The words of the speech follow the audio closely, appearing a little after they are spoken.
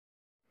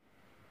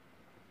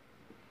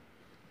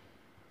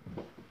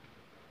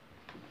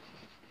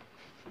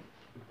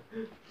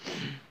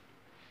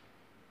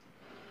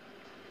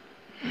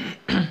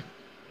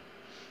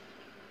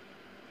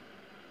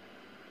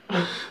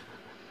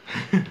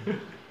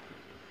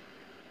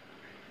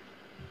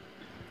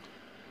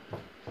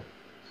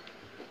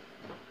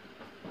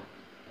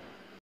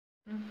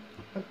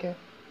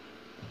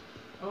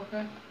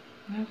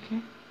oké.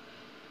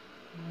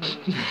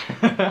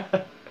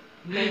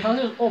 Nee, ga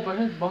eens op,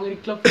 hè. Bang in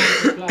die klap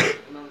van het blijft.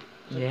 En dan...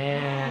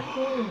 Yeah.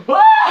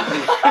 Fuck!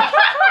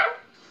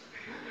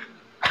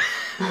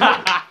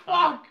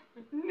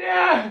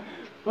 Nee!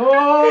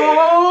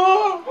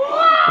 Oh!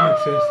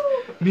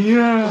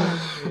 Ja.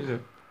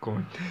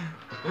 Kom.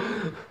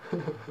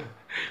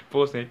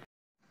 Proost, nee.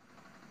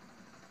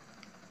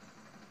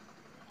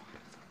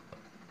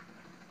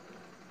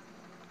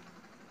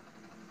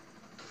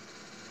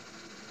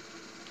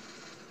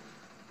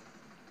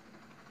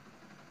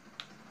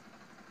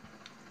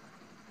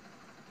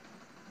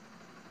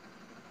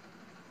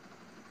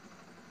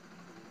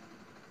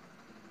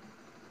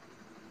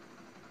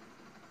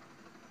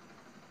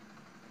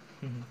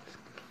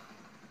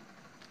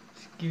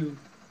 Skew.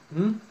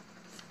 Hm?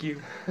 Skew.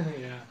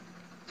 Ja.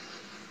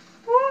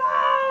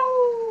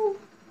 Wow.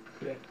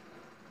 Ja.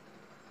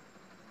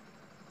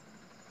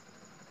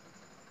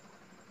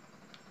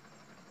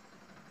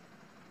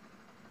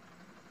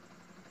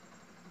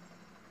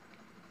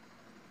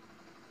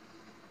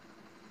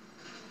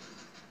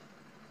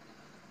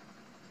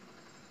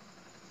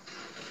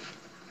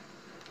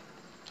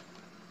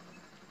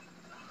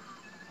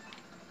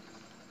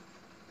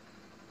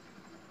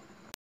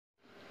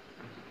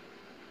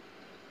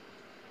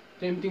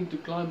 Tempting to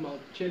climb Mount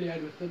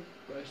Chiliad with it,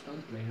 but I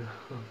stunt plane.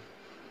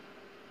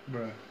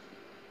 Bruh.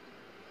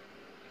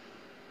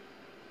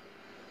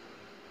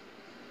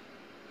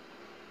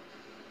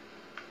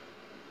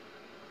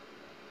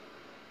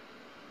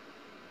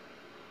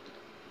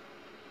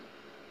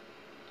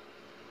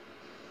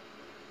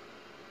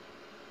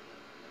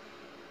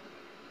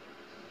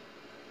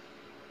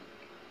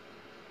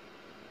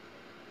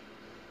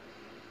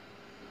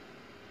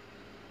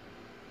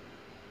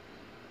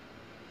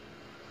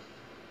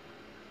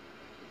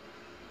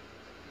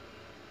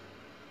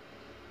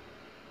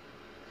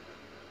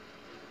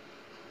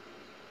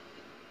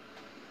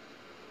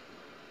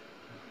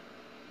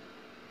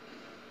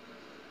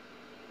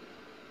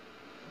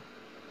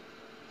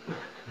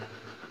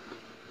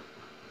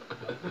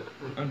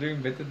 I'm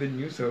doing better than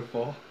you so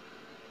far.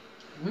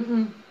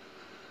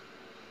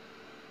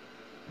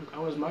 I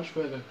was much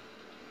further.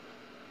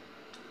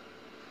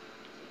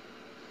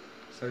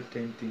 So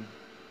tempting.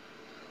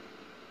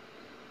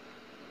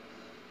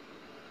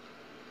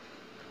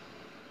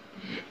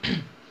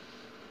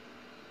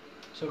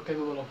 So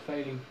capable of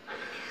failing.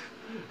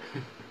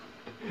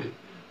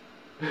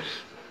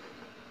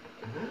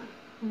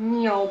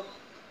 Meow.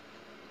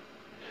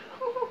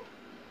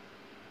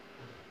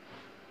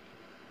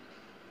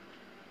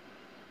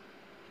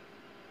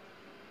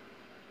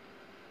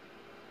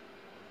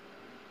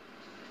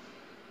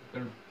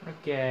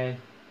 Okay.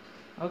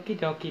 Okie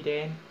dokie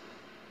then.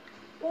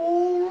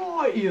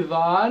 Alright,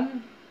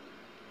 Ivan.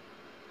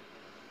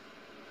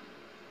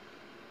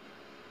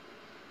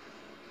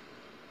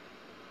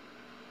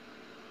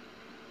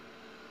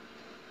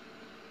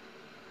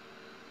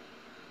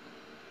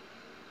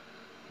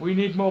 We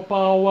need more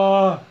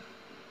power.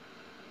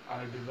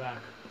 I'll be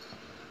back.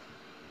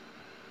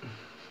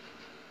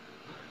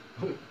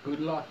 Good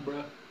luck,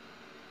 bruh.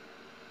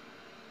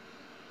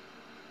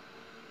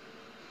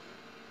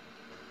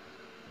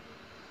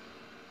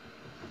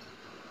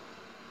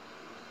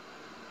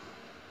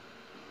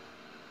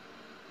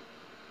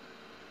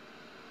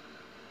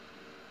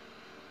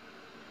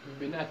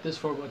 We've been at this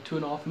for about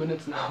 2.5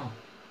 minutes now.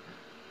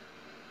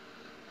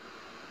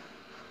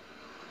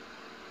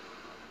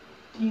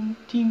 Ding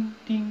ding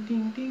ding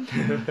ding ding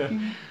ding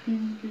ding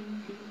ding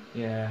ding.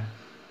 Yeah.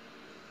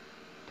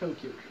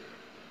 Tokyo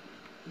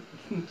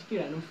Drift.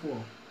 Get out of four.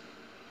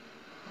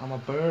 I'm a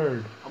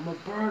bird. I'm a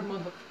bird,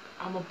 mother.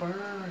 I'm a bird.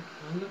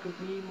 Oh, look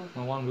at me, mother.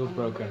 My one wheel's I'm a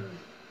broken.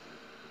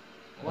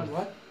 bird.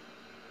 What?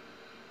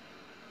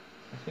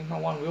 I think my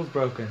one wheel's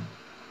broken.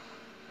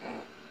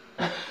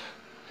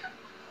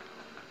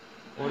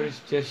 Or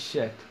it's just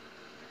shit.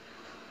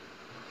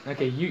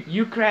 Okay,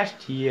 you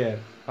crashed here,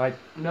 right?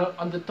 No,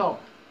 on the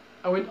top.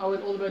 I went all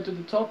the way to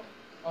the top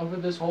over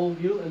this whole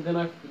wheel, and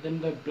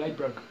then the blade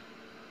broke.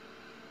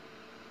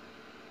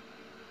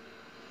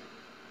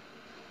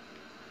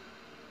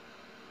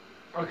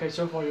 Okay,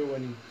 so far you're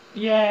winning.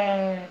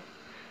 Yeah.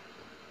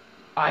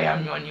 I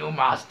am your new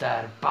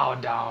master. Bow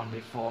down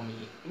before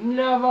me.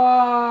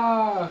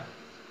 Never.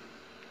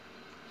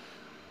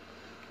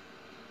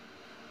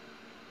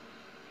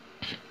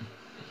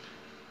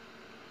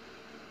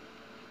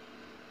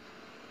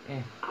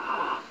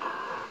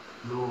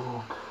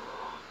 Look.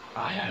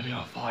 I am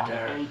your father.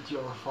 I ate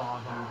your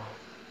father.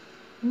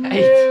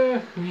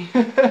 Ate.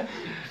 Yeah.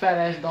 Fat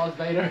ass Darth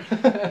Vader.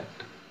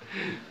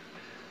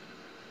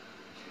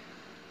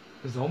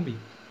 Zombie.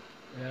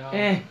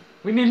 Yeah.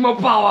 We need more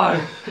power.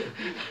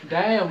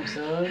 Damn,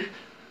 son.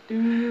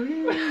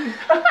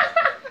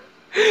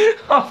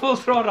 Oh, full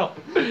throttle.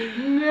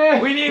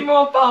 Nah. We need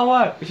more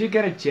power. We should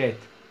get a jet.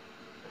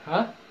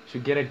 Huh?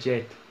 Should get a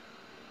jet.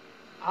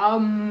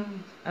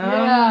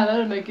 Yeah,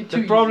 that'll make it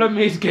too The problem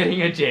is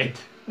getting a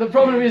jet. The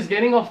problem is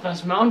getting off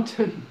this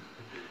mountain.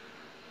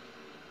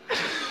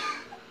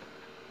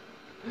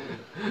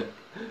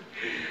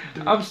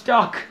 I'm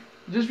stuck.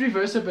 Just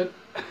reverse a bit.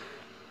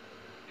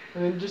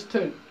 And then just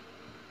turn.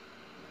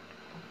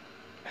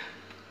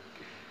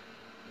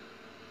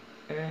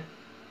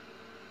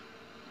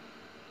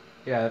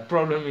 Yeah, the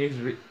problem is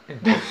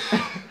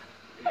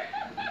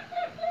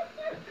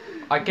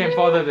I came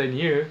farther than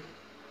you.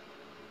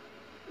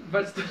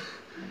 But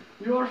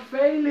you're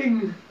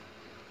failing.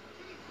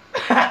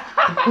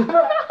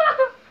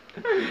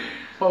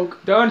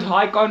 Poke. Don't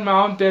hike on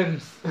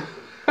mountains.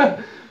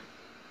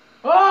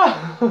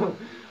 Oh!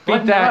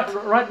 Beat that.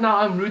 Right now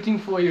I'm rooting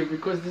for you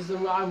because this is,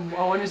 I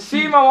want to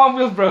See, my one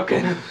wheel's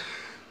broken.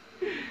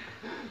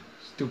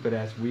 Stupid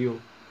ass wheel.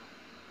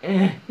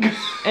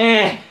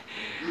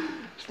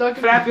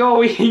 Flap your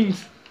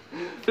wings.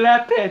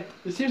 Flap it.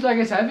 It seems like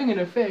it's having an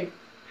effect.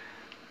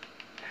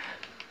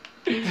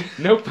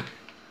 Nope.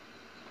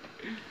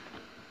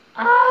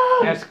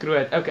 Ah! Yeah, screw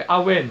it. Okay,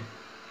 I'll win.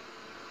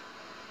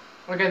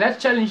 Okay,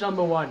 that's challenge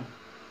number 1.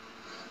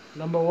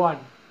 Number 1.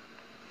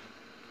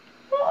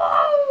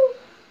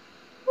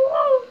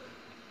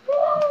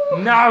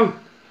 No!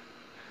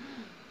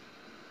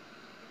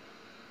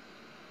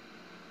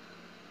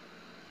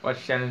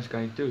 What's challenge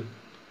going to?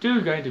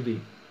 2 going to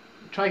be?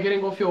 Try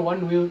getting off your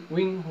one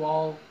wing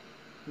while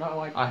not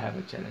like I have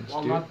a challenge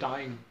while too. not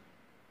dying.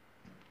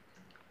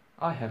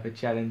 I have a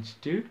challenge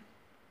too.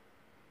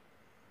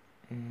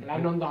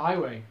 Land on the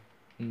highway.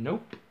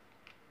 Nope.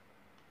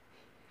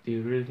 Do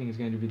you really think it's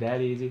going to be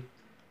that easy?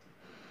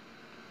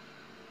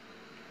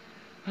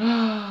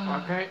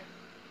 Okay.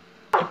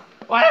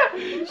 What?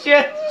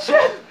 Shit!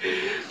 Shit!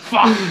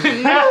 Fuck!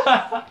 No!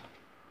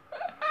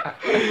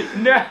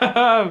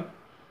 No!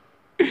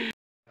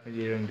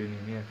 You don't do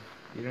anything here.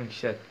 You don't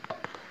shit.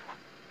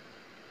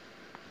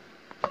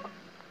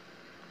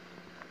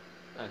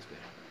 That's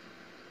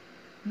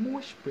better.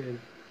 Much better.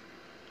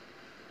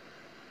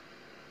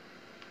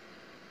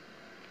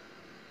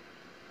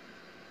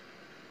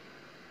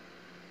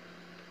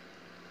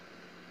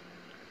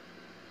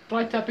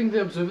 Try tapping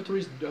the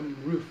observatory's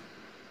roof.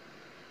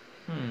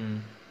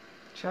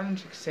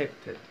 Challenge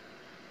accepted.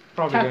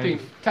 Probably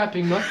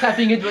Tapping, not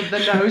tapping it with the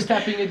nose,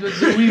 tapping it with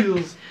the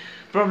wheels.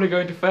 Probably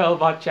going to fail,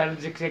 but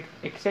challenge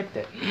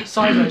accepted.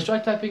 Sideways, try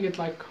tapping it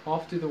like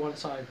half to the one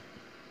side.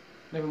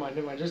 Never mind,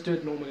 just do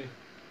it normally.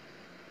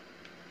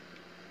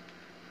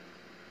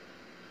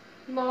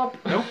 Nope.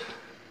 Nope.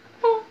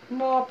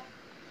 Nope.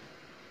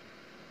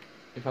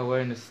 If I were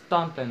in a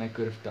stunt, then I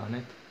could have done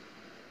it.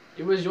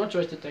 It was your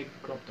choice to take the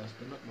crop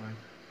duster, not mine.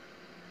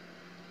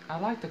 I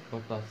like the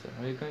quad duster.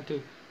 Are you going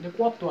to? The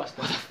crop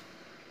duster.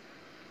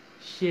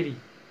 Shitty.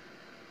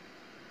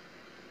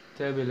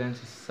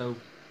 Turbulence is so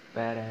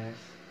badass.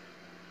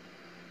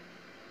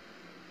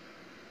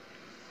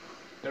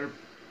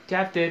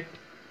 Tapped it.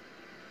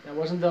 That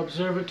wasn't the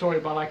observatory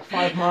by like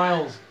 5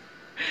 miles.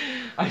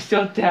 I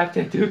still tapped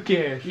it, who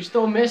cares? You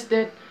still missed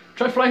it.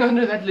 Try flying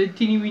under that little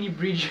teeny weeny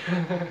bridge.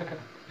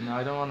 No,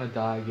 I don't want to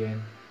die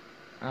again.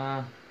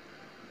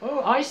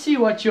 Oh, I see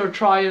what you're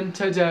trying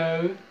to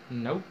do.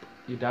 Nope,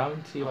 you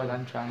don't see what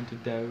I'm trying to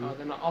do. Oh,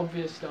 then I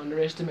obviously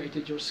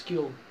underestimated your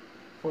skill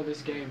for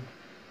this game.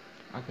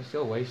 I can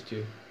still waste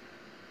you.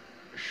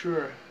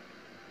 Sure.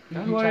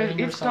 Don't worry,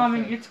 it's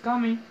coming, it's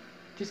coming.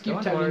 Just keep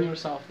Don't telling worry.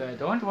 yourself that.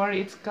 Don't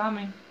worry, it's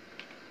coming.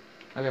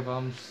 Okay, but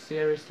I'm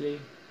seriously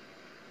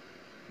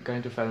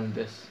going to film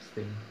this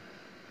thing.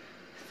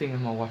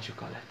 Thingamma, what you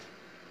call it.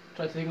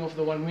 Try taking off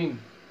the one wing.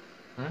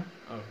 Huh?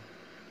 Oh.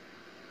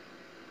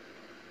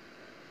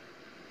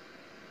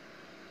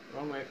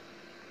 Wrong way.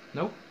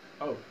 Nope.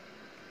 Oh.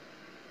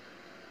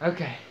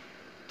 Okay.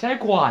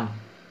 Take 1.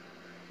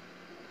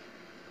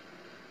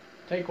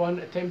 Take 1,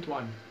 attempt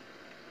 1.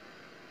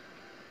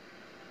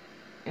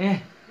 Eh.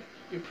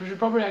 You should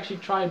probably actually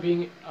try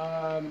being,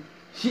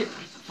 Shit.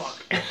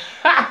 fuck.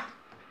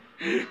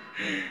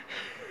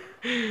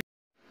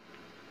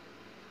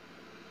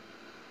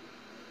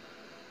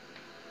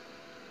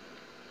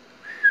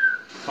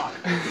 Fuck.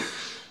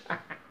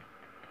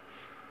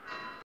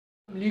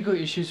 Legal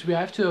issues, we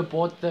have to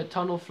abort the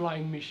tunnel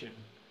flying mission.